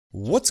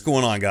What's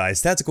going on,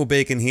 guys? Tactical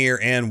Bacon here,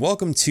 and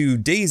welcome to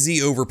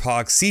DayZ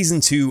Overpoch Season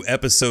 2,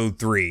 Episode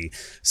 3.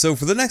 So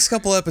for the next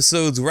couple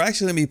episodes, we're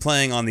actually going to be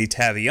playing on the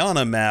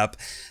Taviana map.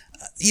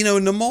 You know,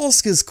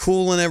 Namalsk is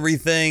cool and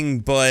everything,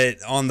 but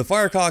on the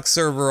Firecock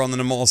server on the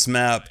Namalsk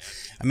map,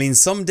 I mean,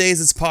 some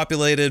days it's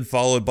populated,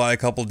 followed by a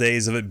couple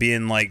days of it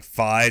being like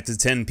 5 to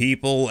 10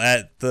 people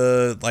at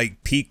the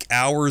peak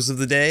hours of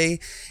the day.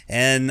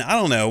 And I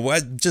don't know,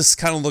 I'm just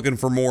kind of looking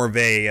for more of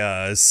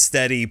a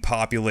steady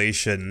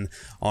population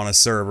on a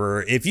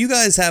server. If you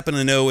guys happen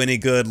to know any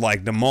good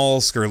like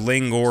Namalsk or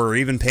Lingor or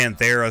even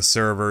Panthera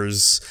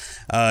servers,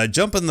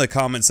 jump in the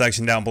comment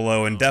section down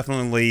below and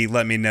definitely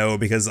let me know,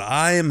 because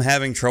I am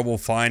having trouble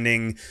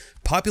finding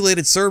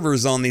populated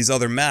servers on these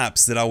other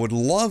maps that I would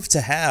love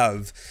to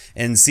have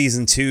in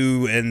Season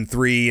 2 and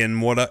 3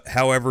 and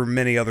however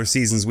many other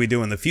seasons we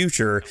do in the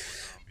future.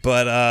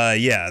 But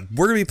yeah,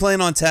 we're going to be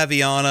playing on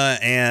Taviana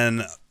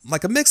and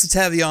like a mix of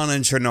Taviana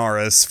and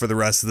Chernarus for the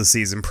rest of the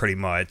season pretty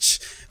much.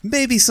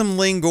 Maybe some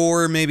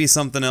Lingor, maybe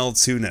something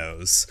else, who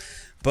knows.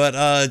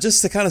 But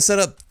just to kind of set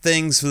up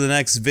things for the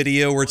next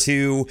video or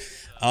two,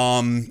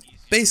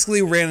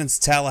 basically ran into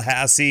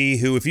Tallahassee,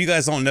 who, if you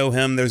guys don't know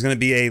him, there's going to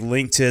be a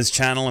link to his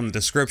channel in the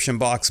description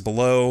box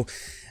below.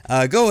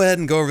 Go ahead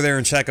and go over there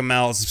and check him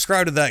out.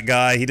 Subscribe to that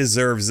guy. He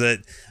deserves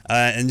it.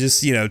 And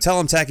just, you know, tell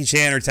him Tacky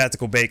Chan or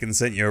Tactical Bacon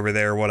sent you over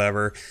there or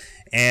whatever.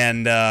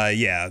 And,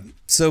 yeah.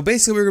 So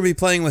basically we're going to be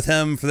playing with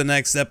him for the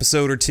next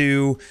episode or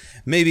two,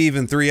 maybe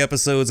even 3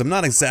 episodes. I'm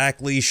not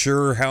exactly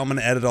sure how I'm going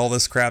to edit all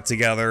this crap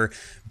together,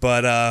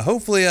 but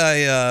hopefully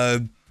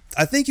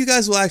I think you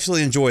guys will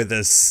actually enjoy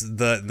this,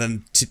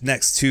 the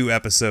next 2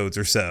 episodes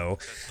or so.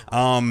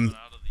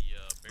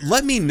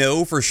 Let me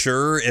know for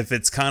sure if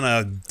it's kind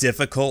of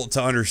difficult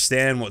to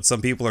understand what some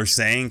people are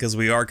saying, because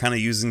we are kind of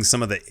using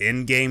some of the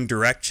in-game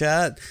direct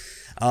chat.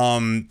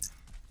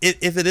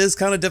 If it is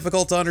kind of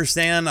difficult to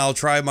understand, I'll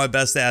try my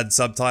best to add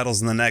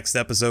subtitles in the next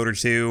episode or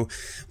 2.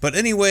 But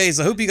anyways,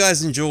 I hope you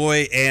guys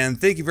enjoy,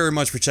 and thank you very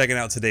much for checking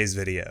out today's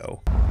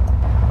video.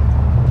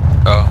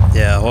 Oh.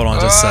 Yeah, hold on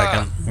just a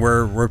second.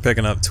 We're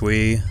picking up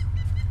Twee.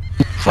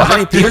 How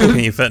many people can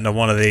you fit into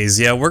one of these?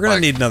 Yeah, we're gonna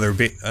need another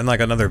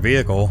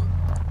vehicle.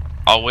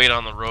 I'll wait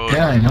on the road.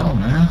 Yeah, I know,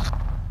 man.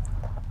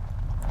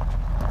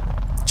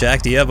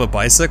 Jack, do you have a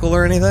bicycle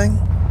or anything?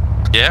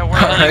 Yeah, where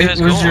are you guys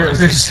going? Where's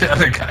the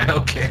other guy?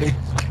 Okay.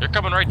 They're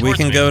coming right towards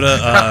me. We can go to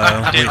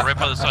right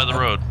by the side of the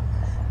road.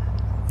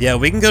 Yeah,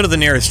 we can go to the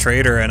nearest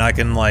trader and I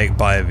can like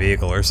buy a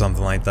vehicle or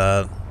something like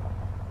that.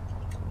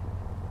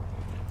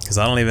 Cause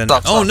I don't even.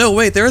 Stop. Oh no!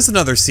 Wait, there is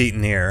another seat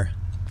in here.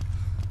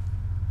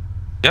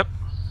 Yep.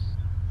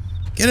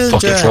 Get in,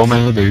 Fucking Jack. throw me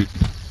in the boot.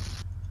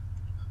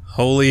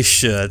 Holy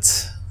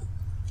shit!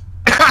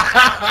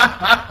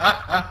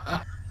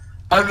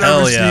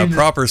 Hell yeah,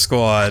 proper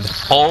squad.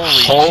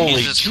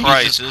 Holy Jesus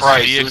Christ!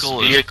 This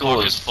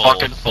vehicle is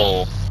fucking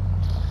full.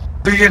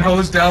 We get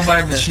hosed down by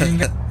a machine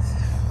gun.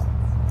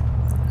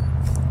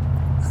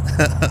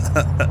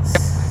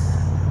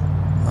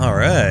 All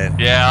right.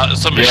 Yeah,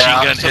 some machine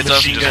gun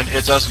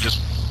hits us.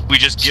 And we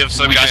just give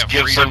some guy a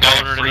freedom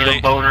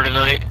boner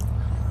tonight.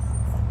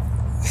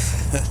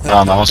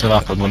 No, what's gonna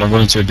happen when I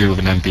run into a dude with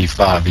an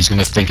MP5? He's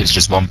gonna think it's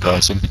just one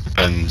person,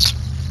 and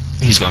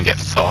he's gonna get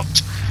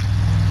fucked.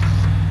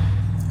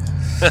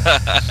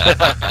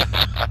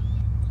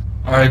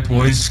 Alright,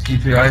 boys,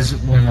 keep your eyes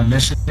on the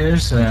mission here.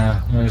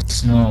 Let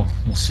us know.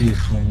 We'll see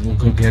if we'll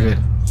go get it.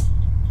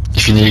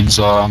 If you need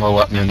ammo,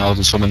 let me know.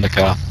 There's some in the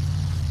car.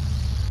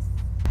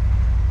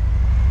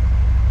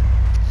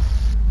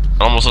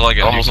 Almost like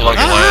a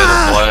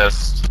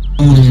blast.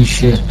 Holy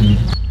shit.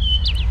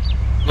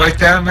 Like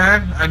that,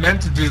 man? I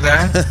meant to do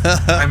that.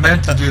 I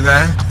meant to do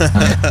that.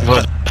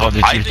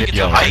 I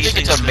think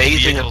it's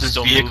amazing that this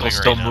vehicle's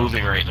still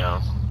moving right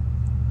now.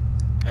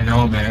 I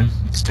know, man.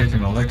 It's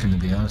taking a licking, to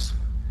be honest.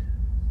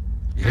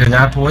 You hear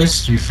that,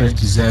 boys?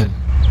 350Z.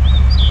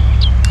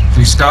 If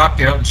we stop,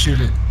 get out and shoot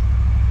it.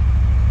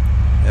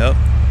 Yep.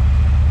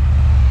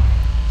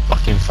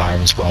 Fucking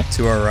firing squad.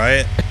 To our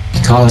right.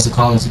 Call us.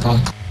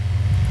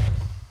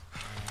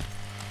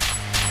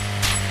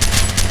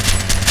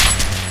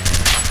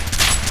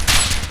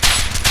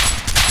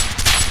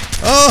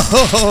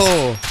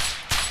 Oh!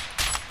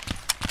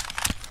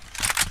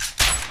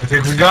 I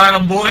think we got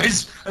him,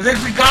 boys! I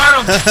think we got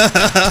him!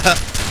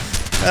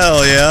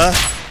 Hell yeah!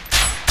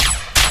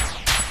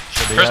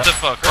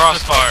 Christopher,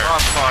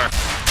 crossfire.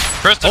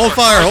 Christopher, hold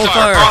fire!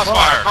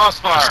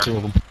 Crossfire. There's 2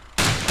 of them.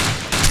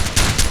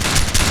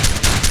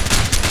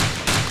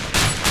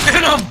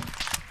 Get him!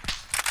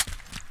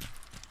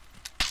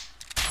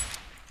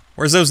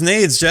 Where's those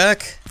nades,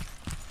 Jack?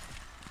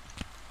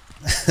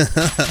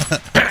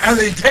 Are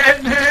they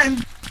dead,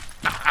 man?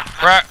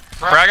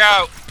 Frag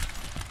out.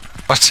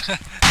 What?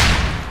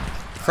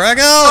 Frag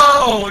out!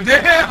 Oh,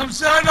 damn,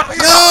 son!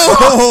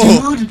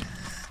 No! Dude!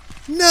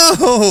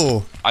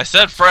 No! I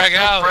said frag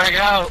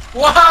out.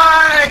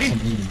 Why?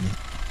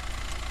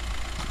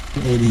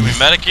 We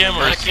medic him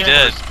or is he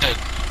dead?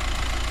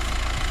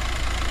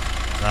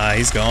 Nah,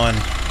 he's gone.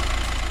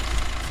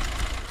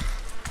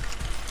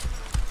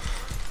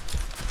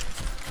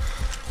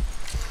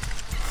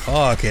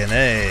 Fucking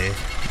A.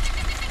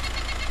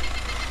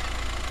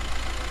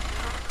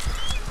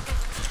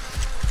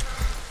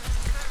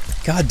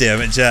 God damn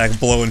it, Jack,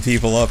 blowing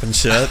people up and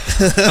shit.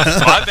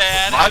 My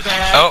bad. My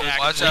bad. Oh,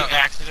 watch out.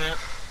 Accident.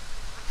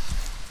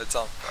 It's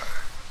on fire.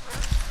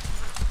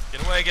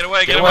 Get away, get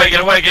away, get away,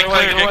 get away, get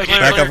away, get clear.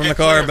 Back up from the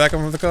car, back up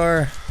from the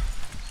car.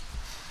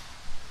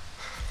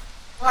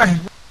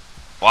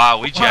 Wow,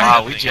 we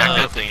jacked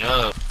that thing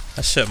up.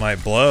 That shit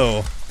might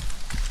blow.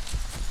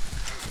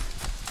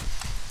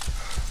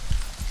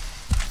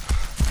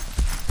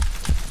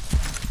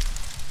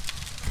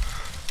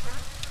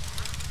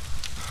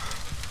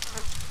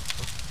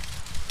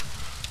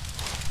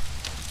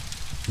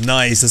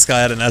 Nice, this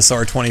guy had an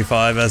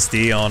SR-25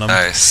 SD on him.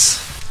 Nice.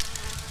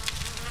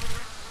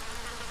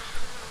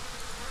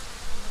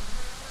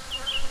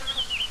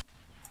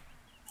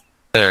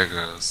 There it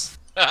goes.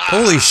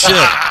 Holy shit.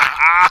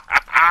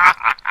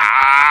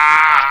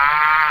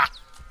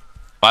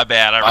 My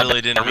bad, I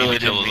really didn't mean to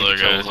kill those other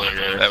guys.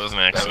 That was an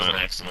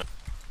accident.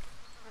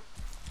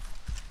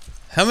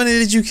 How many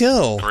did you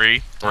kill?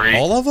 Three.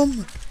 All of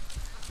them?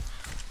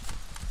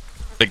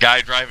 The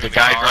guy driving the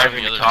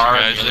car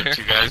and the other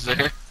two guys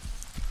there.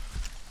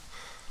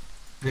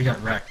 They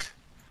got wrecked.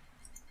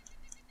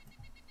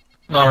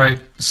 Alright,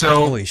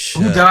 so Holy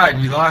shit. who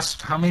died? We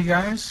lost how many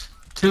guys?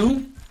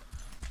 2?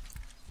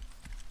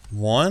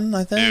 1,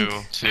 I think?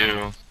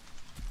 Two.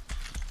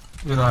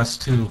 We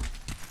lost 2.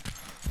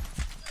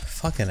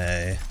 Fucking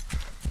A.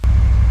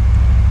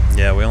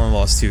 Yeah, we only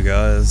lost 2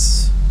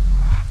 guys.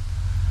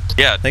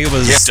 Yeah, I think it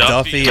was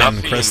Duffy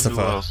and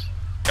Christopher.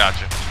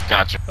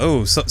 Gotcha.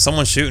 Oh,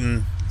 someone's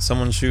shooting.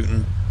 Someone's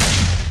shooting.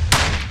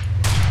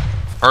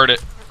 Heard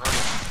it.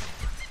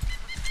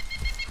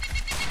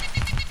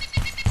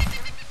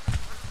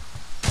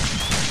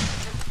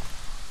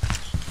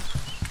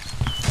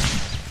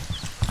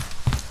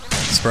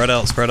 Spread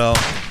out, spread out.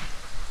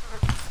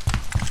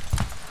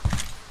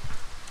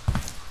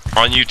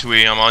 On you,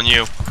 Twee, I'm on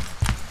you.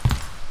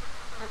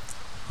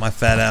 My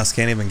fat ass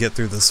can't even get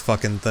through this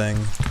fucking thing.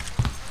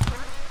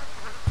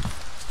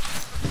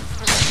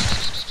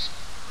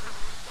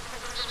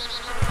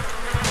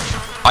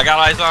 I got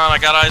eyes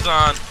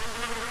on.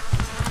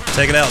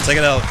 Take it out, take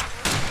it out.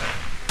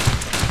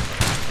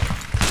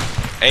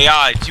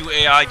 AI, 2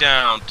 AI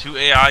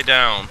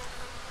down.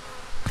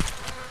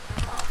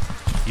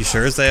 You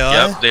sure it's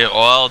AI? Yep, it's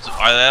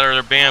either that or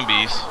they're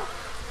Bambies.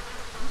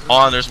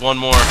 On, there's one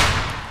more.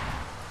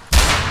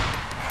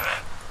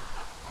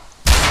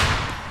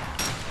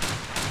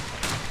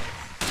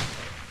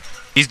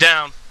 He's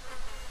down.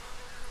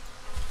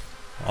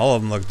 All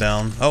of them look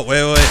down. Oh,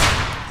 wait.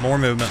 More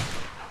movement.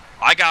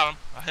 I got him.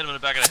 I hit him in the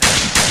back of the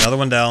head. Another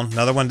one down,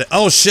 another one down.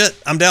 Oh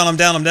shit, I'm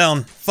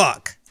down.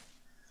 Fuck.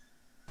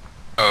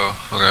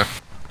 Oh, okay.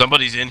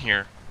 Somebody's in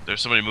here.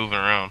 There's somebody moving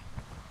around.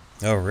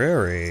 Oh,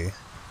 really?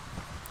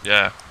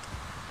 Yeah.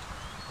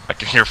 I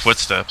can hear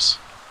footsteps.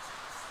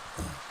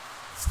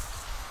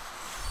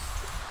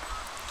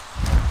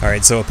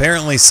 Alright, so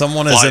apparently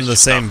someone is in the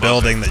same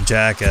building that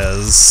Jack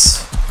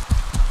is.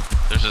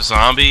 There's a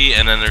zombie,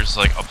 and then there's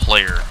like a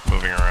player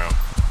moving around.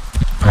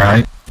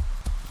 Alright.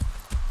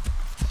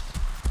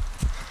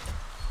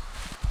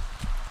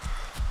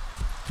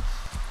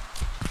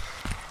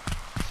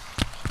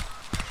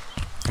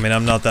 I mean,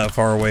 I'm not that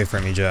far away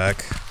from you,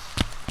 Jack.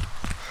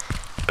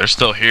 They're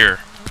still here.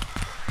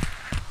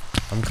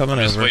 I'm coming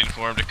over. Just waiting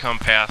for him to come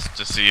past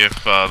to see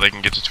if they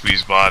can get to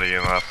Twee's body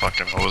and not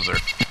fucking hoser.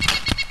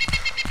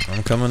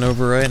 I'm coming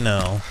over right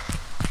now.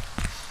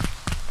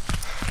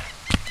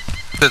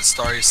 Did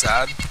Starry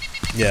sad?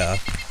 Yeah.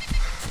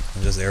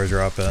 I'll just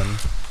airdrop in.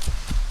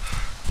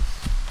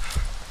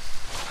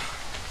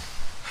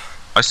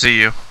 I see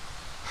you.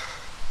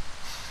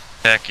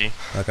 Tacky.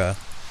 Okay. It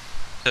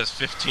says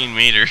 15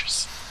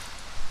 meters.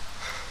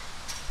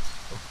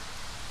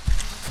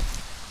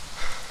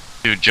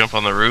 Dude, jump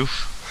on the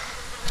roof.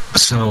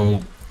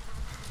 So,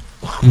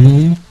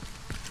 who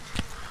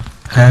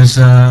has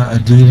a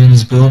dude in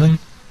his building?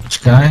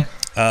 Which guy?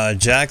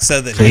 Jack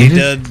said that Faded? he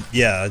did.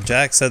 Yeah,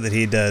 Jack said that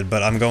he did,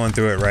 but I'm going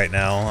through it right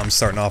now. I'm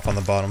starting off on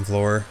the bottom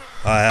floor.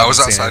 I was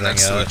outside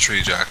next to the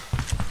tree, Jack.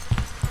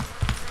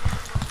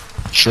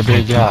 Should be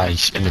a guy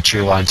in the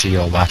tree line to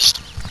your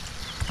west.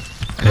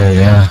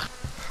 Yeah.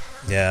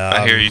 Yeah.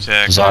 I hear you,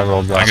 Tack. As I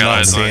rolled I right got now.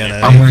 eyes on you.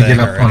 I'm gonna get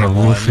up on a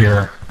roof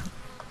here.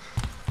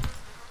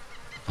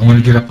 I'm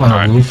gonna get up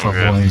on a roof of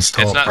one of these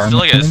tall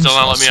apartment It's still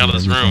not letting me out of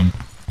this room.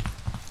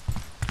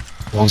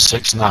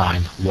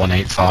 169,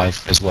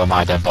 185 is where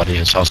my dead body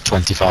is. I was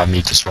 25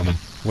 meters from him.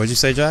 What'd you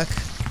say, Jack?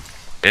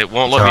 It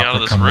won't let me out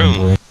of this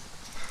room.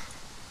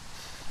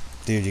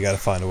 Dude, you gotta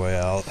find a way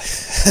out.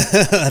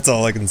 That's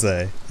all I can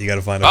say. You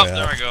gotta find a way out.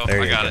 There I go.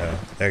 There I you got go. it.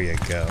 There you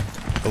go.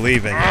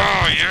 Believe in you.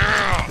 Oh,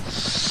 yeah!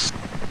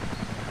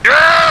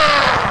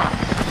 Yeah!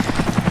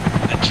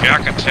 The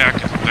Jack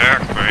attack is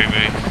back,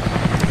 baby.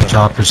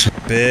 Choppers.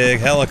 Big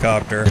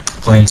helicopter.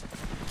 Planes.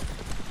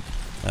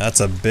 That's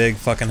a big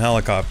fucking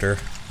helicopter.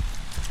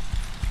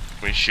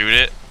 We shoot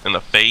it in the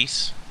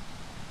face.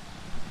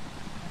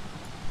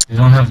 You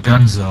don't have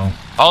guns though.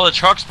 Oh, the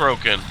truck's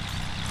broken.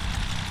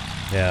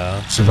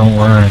 Yeah. So don't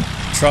worry.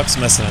 Truck's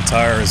missing a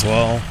tire as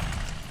well.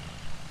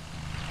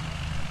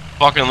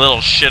 Fucking little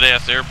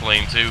shit-ass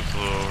airplane, too,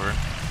 flew over.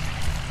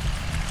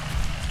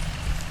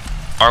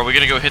 Are we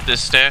gonna go hit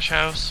this stash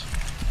house?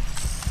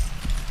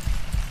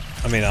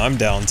 I mean, I'm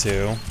down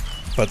to,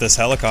 but this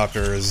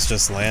helicopter has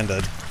just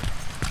landed.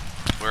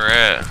 Where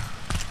at?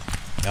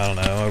 I don't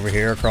know, over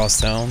here across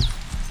town.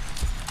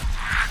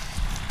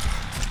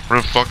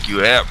 Where the fuck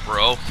you at,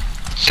 bro?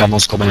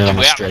 Someone's coming in on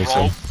a straight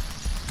bro?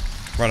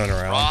 Running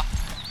around. Bro?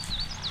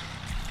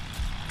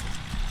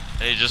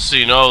 Hey, just so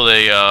you know,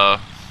 they,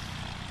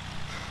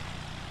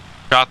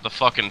 shot the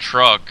fucking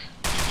truck.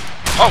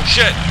 Oh,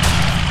 shit!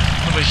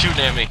 Somebody's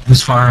shooting at me.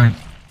 Who's firing?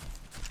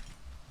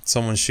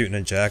 Someone's shooting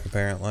at Jack,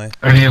 apparently.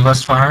 Are any of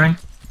us firing?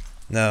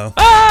 No.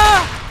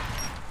 Ah!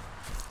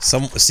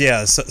 Someone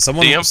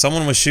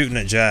was shooting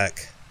at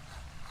Jack.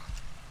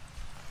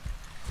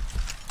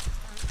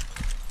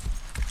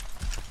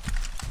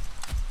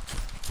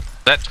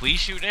 That Twee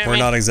shooting at me? We're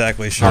not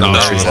exactly sure. No,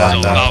 where he's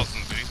at now.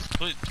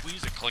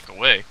 Twee's a click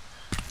away.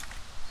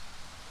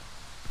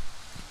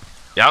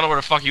 Yeah, I don't know where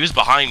the fuck he was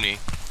behind me.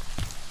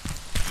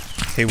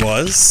 He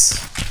was?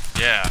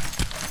 Yeah.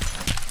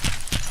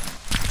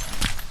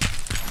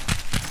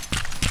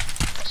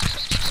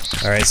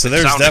 Alright, so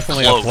there's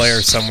definitely a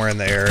player somewhere in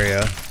the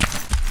area.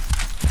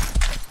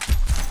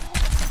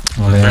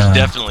 Oh, yeah. There's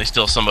definitely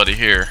still somebody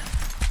here.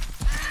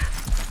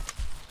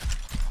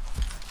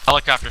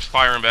 Helicopter's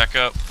firing back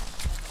up.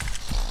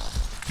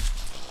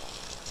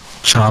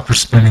 Chopper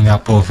spinning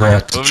up over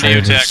at the Moving to you,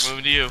 traders. Tack.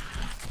 Moving to you.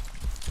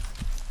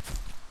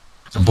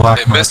 The black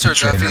Hey, market Mr.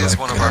 trader, Duffy is like,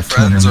 one of our 200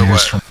 friends, or meters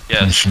what? from the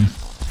Yes. mission.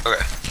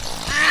 Okay.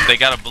 They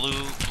got a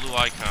blue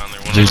icon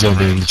there. He's gonna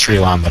be in the tree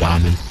line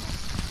behind him.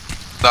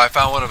 No, I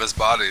found one of his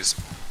bodies.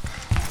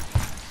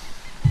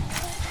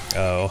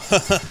 Oh.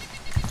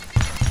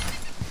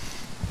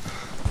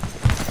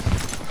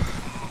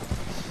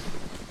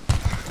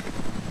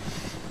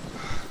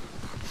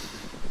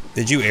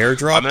 Did you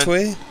airdrop,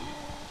 Twee?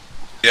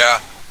 Yeah.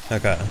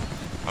 Okay.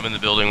 I'm in the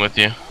building with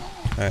you.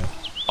 Alright.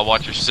 I'll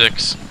watch your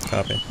 6.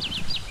 Copy.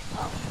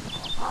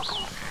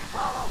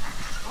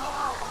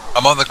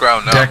 I'm on the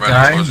ground now. That I'm running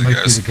guy towards you might be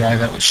guys. the guy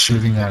that was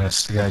shooting at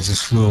us. The guy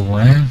just flew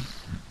away.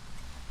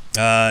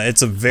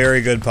 It's a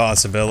very good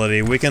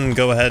possibility. We can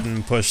go ahead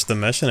and push the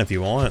mission if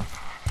you want.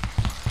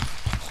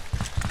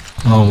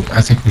 Oh,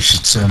 I think we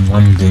should send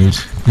one dude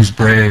who's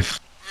brave.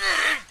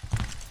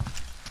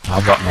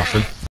 I've got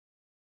nothing.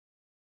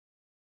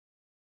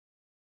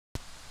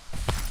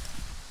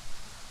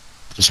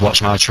 Just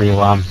watch my tree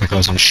line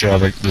because I'm sure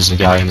that there's a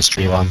guy in this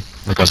tree line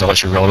because I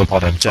actually rolled up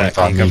on him Jack, 25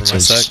 can you cover my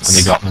meters six? and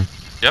he got me.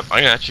 Yep,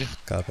 I got you.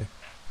 Copy.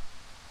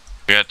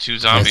 We got 2 I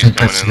zombies think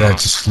coming that's in. the guy Though.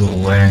 that just flew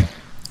away.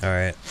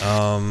 Alright.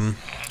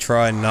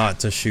 Try not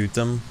to shoot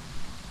them.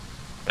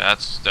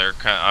 They're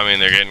kind. I mean,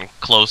 they're getting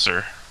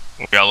closer.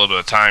 We got a little bit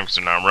of time because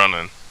they're not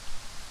running.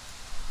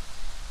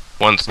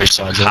 Once Which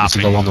side do you want to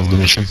go on the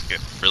mission? get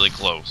really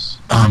close.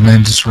 Oh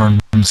man, just run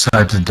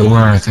inside the door.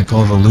 I think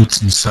all the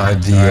loot's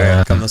inside the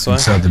Alright, come this way.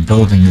 inside the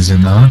building is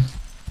in on.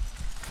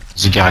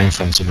 There's a guy in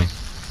front of me.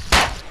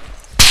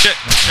 Shit!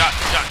 Shot!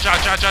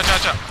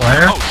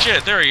 Player? Oh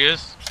shit! There he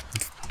is.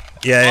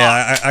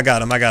 Yeah, I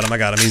got him.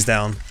 He's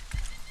down.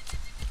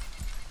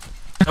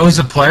 That was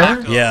a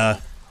player? Yeah.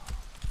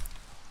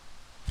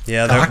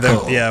 Yeah,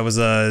 Taco. yeah, it was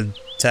a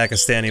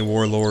Takistani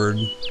warlord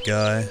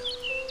guy.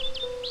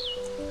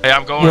 Hey,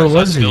 I'm going Where inside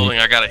was the he? building.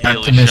 I got a At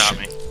heal. the He shot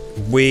mission.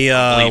 me. We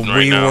bleeding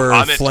right now. were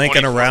I'm at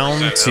flanking 24% around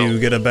to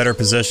health. get a better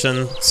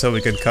position so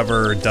we could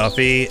cover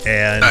Duffy,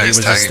 and he Nice, was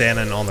just tagging.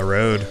 standing on the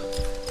road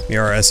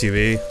near our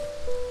SUV.